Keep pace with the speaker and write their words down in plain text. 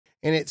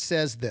And it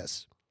says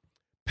this: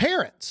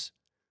 parents,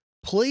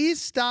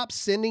 please stop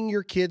sending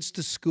your kids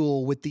to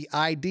school with the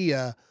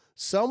idea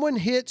someone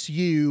hits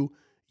you,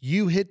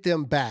 you hit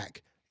them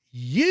back.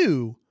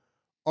 You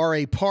are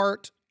a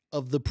part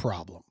of the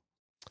problem.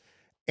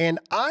 And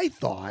I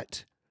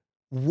thought,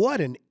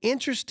 what an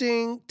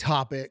interesting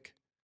topic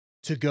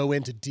to go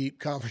into deep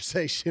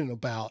conversation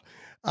about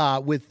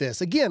with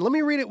this. Again, let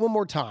me read it one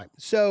more time.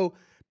 So,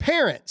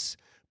 parents,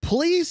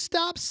 please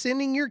stop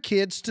sending your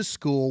kids to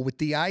school with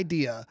the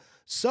idea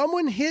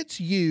someone hits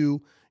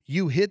you,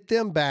 you hit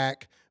them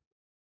back.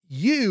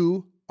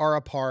 You are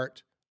a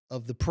part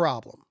of the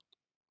problem.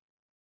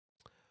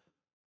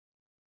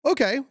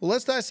 Okay, well,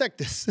 let's dissect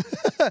this.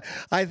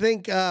 I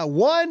think,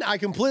 one, I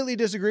completely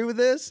disagree with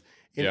this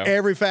in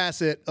every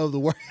facet of the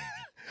word.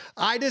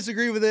 I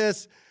disagree with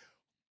this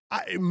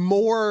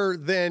more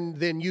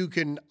than you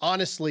can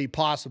honestly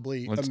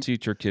possibly Let's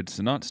teach our kids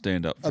to not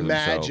stand up for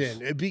themselves.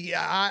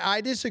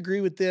 I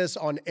disagree with this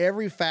on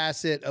every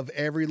facet of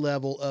every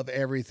level of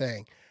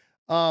everything.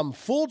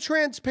 Full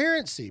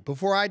transparency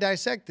before I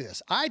dissect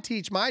this. I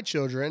teach my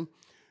children,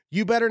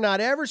 you better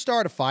not ever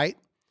start a fight,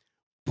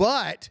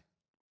 but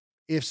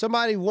if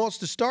somebody wants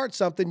to start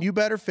something, you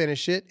better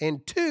finish it.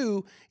 And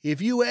two,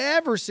 if you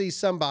ever see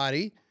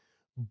somebody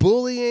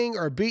bullying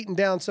or beating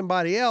down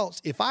somebody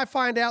else, if I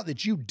find out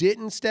that you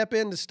didn't step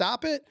in to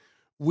stop it,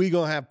 we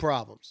gonna have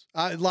problems.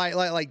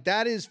 Like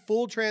that is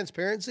full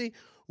transparency,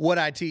 what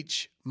I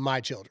teach my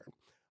children,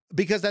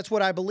 because that's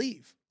what I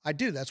believe. I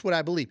do. That's what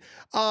I believe.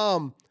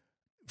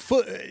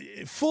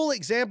 Full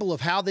example of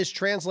how this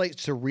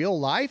translates to real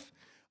life.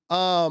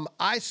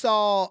 I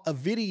saw a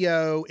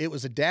video. It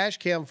was a dash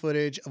cam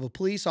footage of a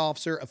police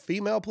officer, a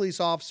female police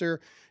officer.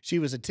 She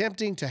was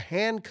attempting to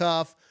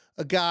handcuff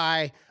a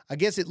guy. I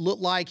guess it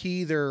looked like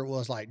he either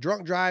was like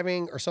drunk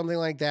driving or something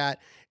like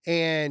that.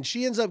 And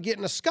she ends up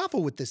getting a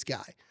scuffle with this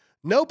guy.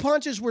 No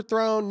punches were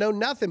thrown, no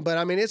nothing. But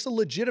I mean, it's a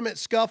legitimate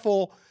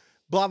scuffle,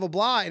 blah, blah,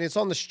 blah. And it's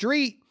on the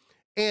street.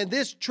 And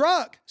this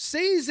truck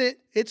sees it.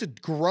 It's a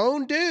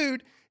grown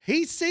dude.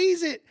 He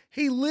sees it.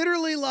 He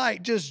literally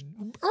like just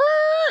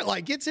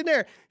like gets in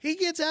there. He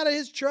gets out of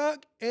his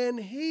truck and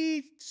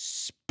he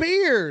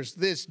spears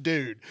this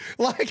dude.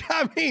 Like,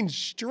 I mean,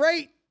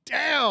 straight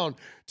down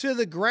to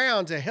the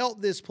ground to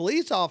help this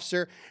police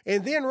officer.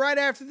 And then right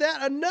after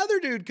that, another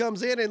dude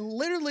comes in and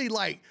literally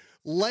like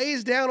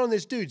lays down on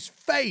this dude's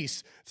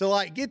face to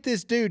like get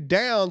this dude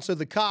down so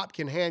the cop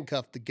can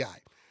handcuff the guy.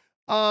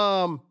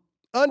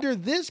 Under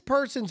this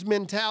person's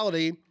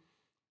mentality,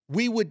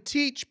 we would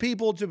teach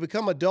people to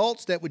become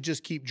adults that would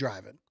just keep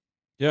driving.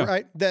 Yeah.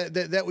 Right?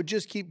 That would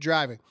just keep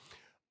driving.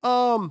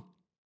 I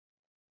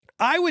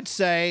would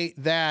say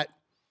that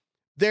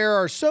there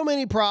are so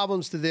many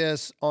problems to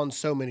this on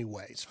so many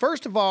ways.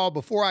 First of all,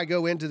 before I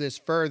go into this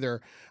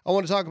further, I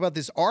want to talk about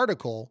this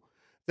article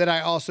that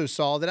I also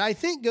saw that I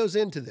think goes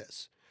into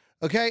this.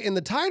 Okay. And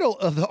the title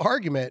of the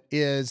argument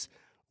is,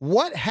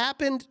 "What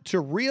Happened to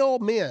Real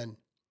Men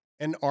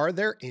and Are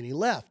There Any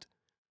Left?"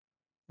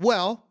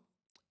 Well,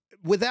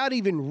 without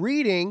even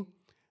reading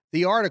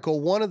the article,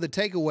 one of the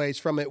takeaways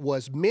from it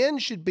was men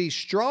should be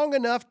strong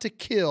enough to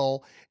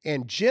kill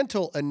and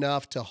gentle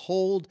enough to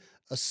hold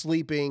a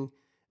sleeping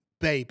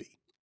baby.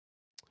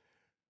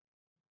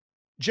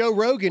 Joe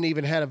Rogan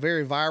even had a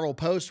very viral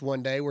post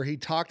one day where he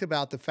talked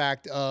about the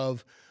fact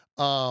of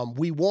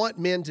we want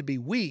men to be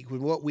weak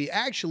when what we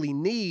actually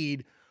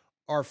need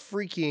are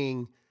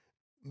freaking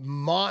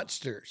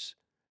monsters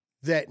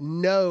that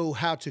know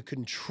how to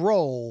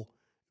control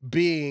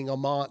being a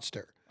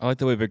monster. I like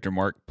the way Victor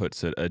Mark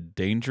puts it, a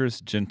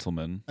dangerous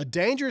gentleman. A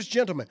dangerous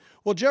gentleman.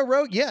 Well, Joe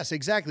Rogan, yes,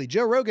 exactly.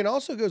 Joe Rogan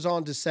also goes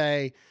on to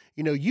say,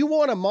 you know, you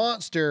want a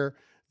monster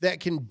that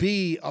can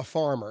be a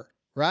farmer,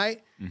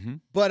 right? Mm-hmm.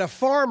 But a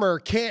farmer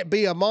can't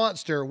be a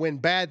monster when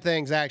bad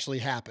things actually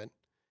happen.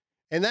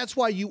 And that's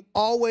why you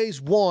always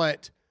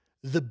want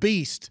the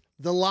beast,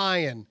 the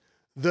lion,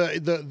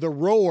 the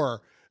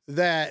roar,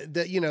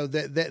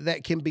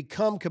 that can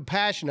become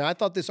compassionate. I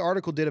thought this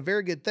article did a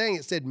very good thing.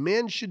 It said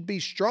men should be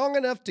strong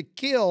enough to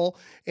kill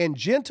and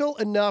gentle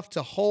enough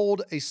to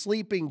hold a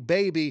sleeping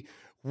baby.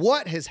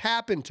 What has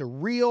happened to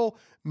real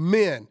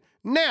men?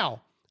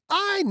 Now,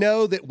 I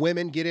know that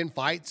women get in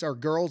fights or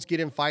girls get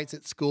in fights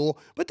at school,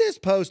 but this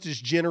post is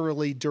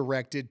generally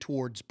directed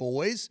towards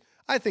boys.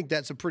 I think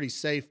that's a pretty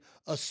safe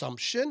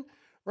assumption,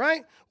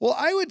 right? Well,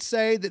 I would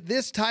say that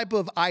this type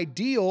of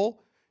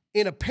ideal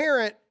in a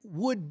parent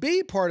would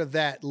be part of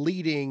that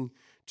leading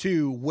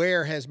to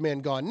where has men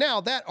gone. Now,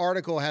 that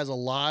article has a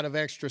lot of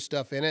extra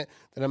stuff in it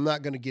that I'm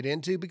not going to get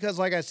into because,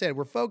 like I said,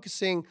 we're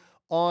focusing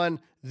on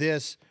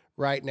this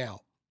right now.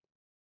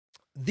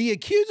 The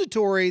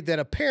accusatory that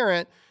a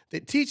parent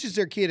that teaches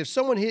their kid, if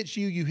someone hits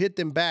you, you hit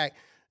them back,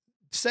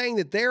 saying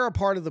that they're a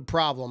part of the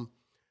problem,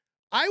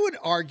 I would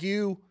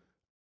argue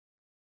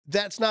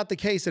that's not the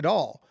case at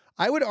all.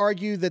 I would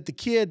argue that the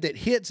kid that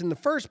hits in the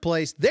first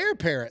place, their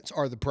parents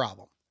are the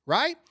problem.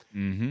 Right?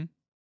 Mm-hmm.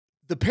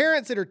 The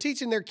parents that are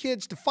teaching their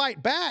kids to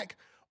fight back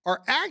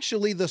are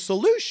actually the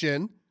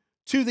solution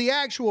to the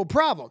actual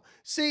problem.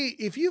 See,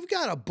 if you've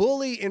got a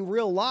bully in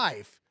real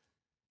life,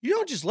 you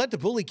don't just let the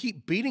bully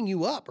keep beating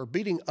you up or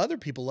beating other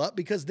people up,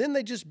 because then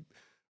they just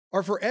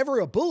are forever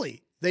a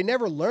bully. They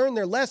never learn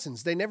their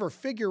lessons. They never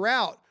figure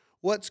out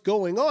what's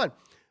going on.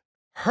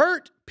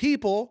 Hurt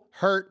people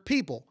hurt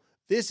people.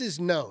 This is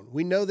known.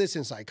 We know this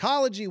in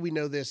psychology. We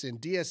know this in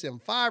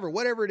DSM-5 or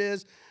whatever it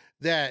is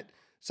that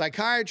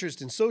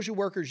psychiatrists and social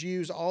workers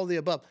use, all of the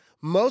above.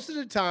 Most of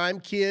the time,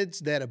 kids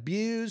that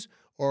abuse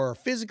or are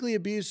physically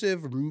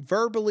abusive,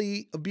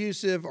 verbally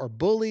abusive, or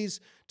bullies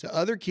to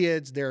other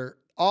kids,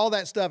 all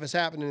that stuff is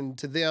happening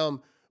to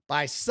them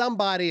by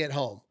somebody at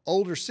home.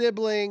 Older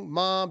sibling,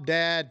 mom,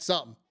 dad,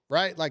 something,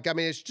 right? Like, I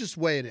mean, it's just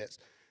the way it is.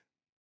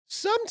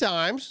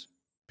 Sometimes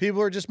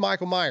people are just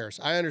Michael Myers.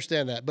 I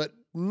understand that. But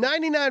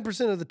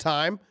 99% of the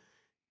time,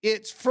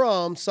 it's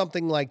from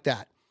something like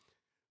that.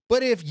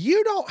 But if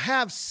you don't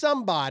have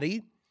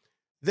somebody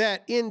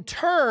that in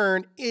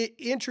turn it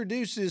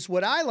introduces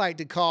what I like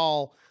to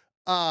call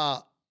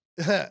the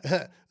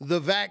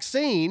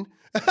vaccine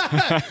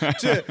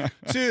to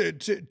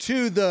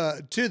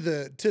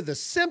the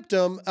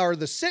symptom or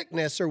the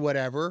sickness or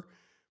whatever,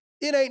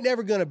 it ain't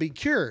never going to be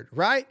cured,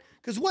 right?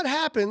 Because what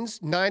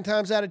happens 9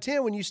 times out of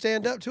 10 when you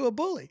stand up to a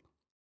bully?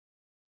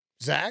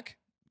 Zach?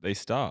 They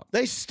stop.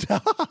 They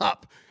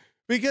stop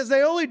because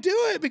they only do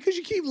it because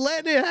you keep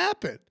letting it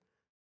happen,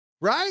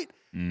 right?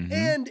 Mm-hmm.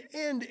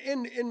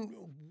 And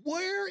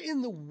where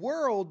in the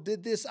world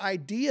did this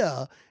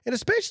idea, and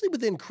especially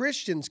within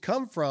Christians,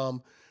 come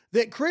from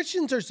that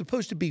Christians are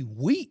supposed to be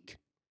weak,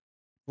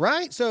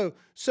 right? So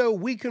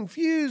we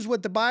confuse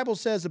what the Bible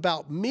says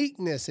about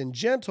meekness and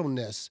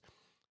gentleness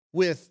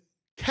with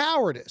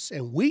cowardice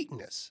and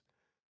weakness.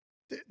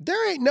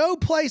 There ain't no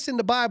place in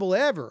the Bible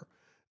ever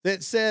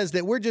that says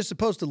that we're just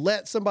supposed to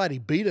let somebody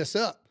beat us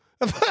up.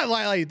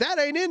 like that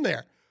ain't in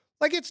there.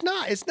 Like it's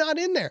not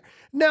in there.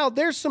 Now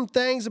there's some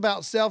things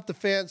about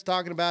self-defense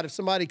talking about if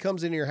somebody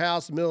comes into your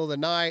house in the middle of the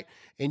night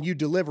and you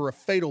deliver a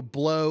fatal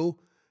blow,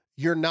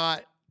 you're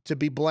not to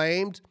be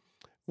blamed.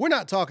 We're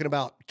not talking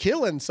about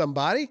killing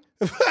somebody,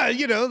 like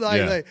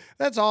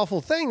that's an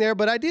awful thing there.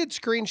 But I did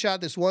screenshot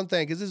this one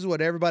thing because this is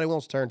what everybody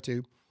wants to turn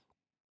to.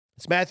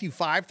 It's Matthew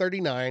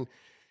 5:39.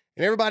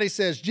 And everybody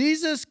says,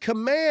 Jesus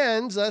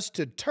commands us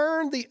to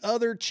turn the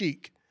other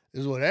cheek.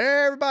 This is what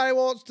everybody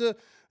wants to,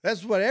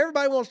 that's what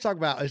everybody wants to talk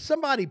about. If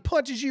somebody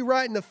punches you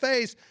right in the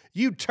face,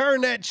 you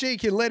turn that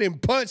cheek and let him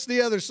punch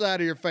the other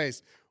side of your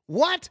face.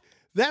 What?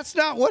 That's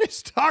not what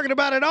it's talking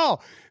about at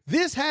all.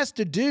 This has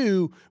to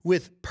do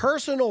with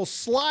personal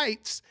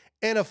slights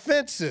and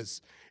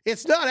offenses.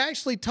 It's not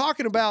actually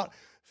talking about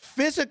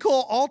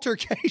physical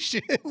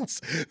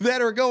altercations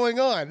that are going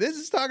on. This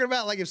is talking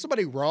about like if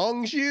somebody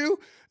wrongs you,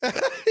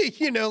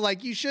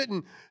 like you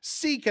shouldn't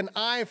seek an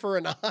eye for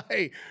an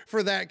eye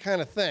for that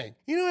kind of thing.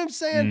 You know what I'm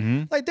saying?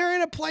 Mm-hmm. Like they're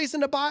in a place in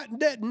the Bible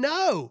that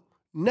no.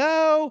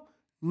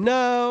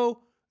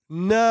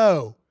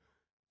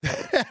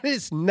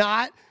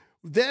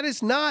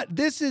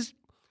 This is,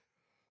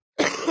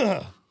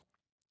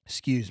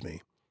 excuse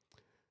me.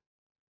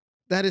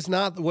 That is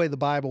not the way the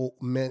Bible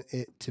meant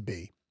it to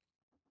be.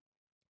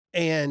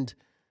 And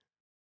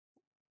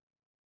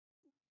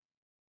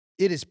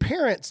it is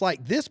parents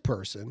like this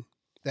person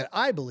that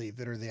I believe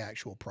that are the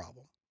actual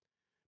problem.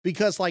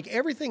 Because like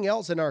everything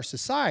else in our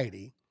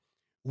society,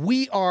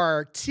 we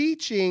are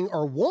teaching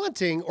or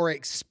wanting or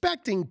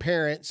expecting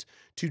parents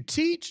to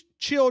teach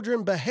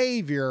children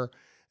behavior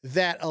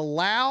that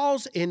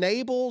allows,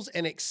 enables,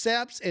 and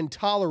accepts and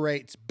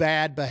tolerates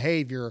bad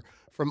behavior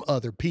from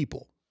other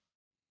people.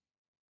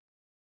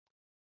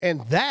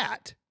 And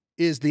that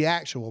is the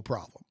actual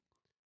problem.